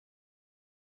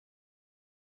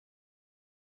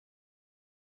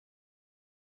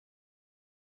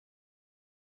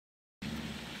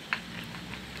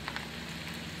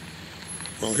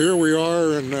Well, here we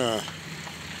are in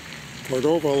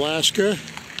Cordova, Alaska,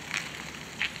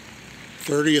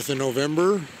 30th of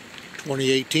November,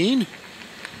 2018.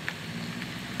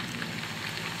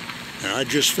 Now, I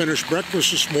just finished breakfast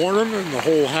this morning and the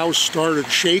whole house started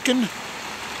shaking.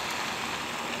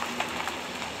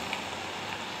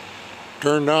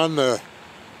 Turned on the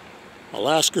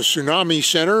Alaska Tsunami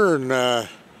Center and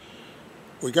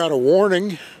we got a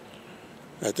warning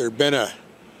that there'd been a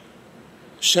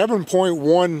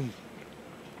 7.1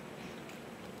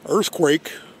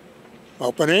 earthquake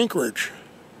up in Anchorage.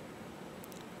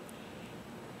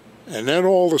 And then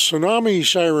all the tsunami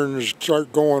sirens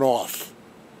start going off.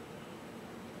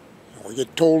 We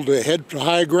get told to head to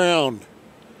high ground.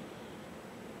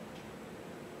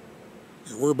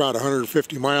 And we're about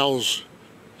 150 miles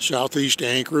southeast of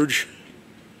Anchorage.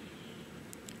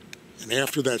 And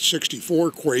after that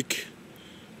 64 quake,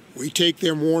 we take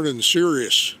them warnings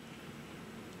serious.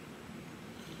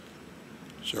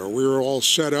 So we were all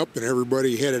set up and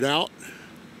everybody headed out.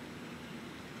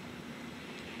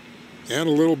 And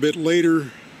a little bit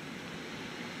later,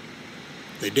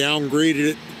 they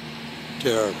downgraded it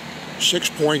to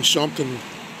 6-point-something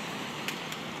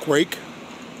quake.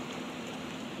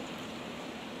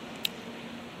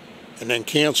 And then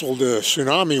canceled the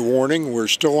tsunami warning. We're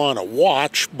still on a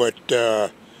watch, but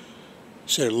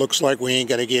said it looks like we ain't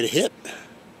gonna get hit.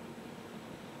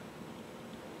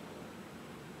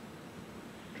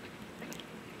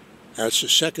 That's the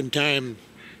second time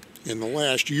in the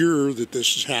last year that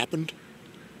this has happened.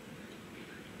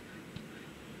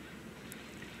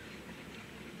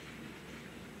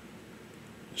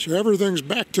 So everything's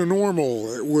back to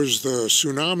normal. It was the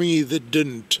tsunami that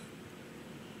didn't,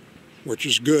 which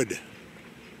is good.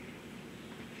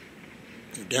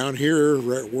 Down here,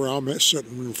 right where I'm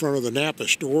sitting in front of the Napa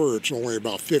store, it's only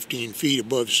about 15 feet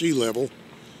above sea level.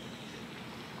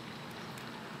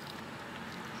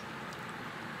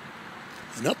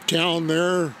 And uptown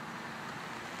there,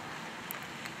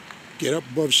 get up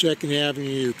above 2nd Avenue,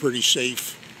 you're pretty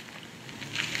safe.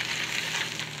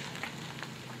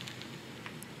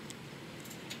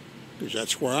 Because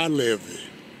that's where I live.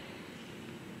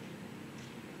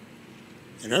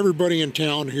 And everybody in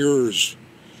town here is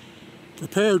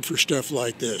prepared for stuff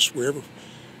like this. We ever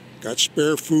got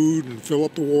spare food and fill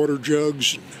up the water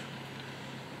jugs.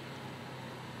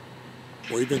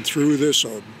 And we've been through this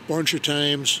a bunch of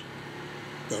times,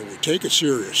 but we take it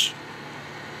serious.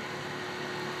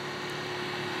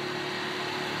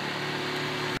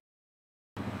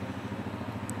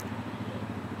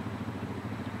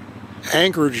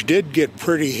 Anchorage did get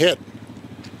pretty hit.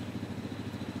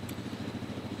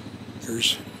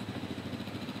 There's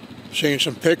seeing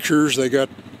some pictures. They got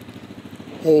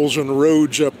holes in the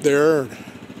roads up there.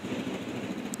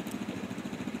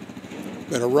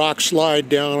 Been a rock slide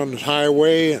down on the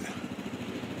highway, and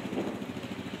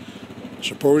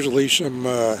supposedly some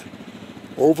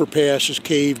overpasses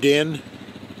caved in.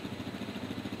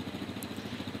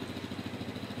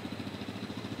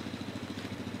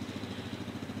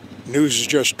 News is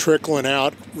just trickling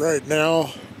out right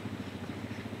now.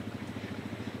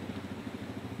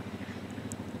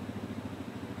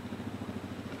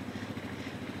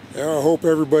 I hope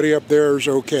everybody up there is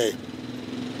okay.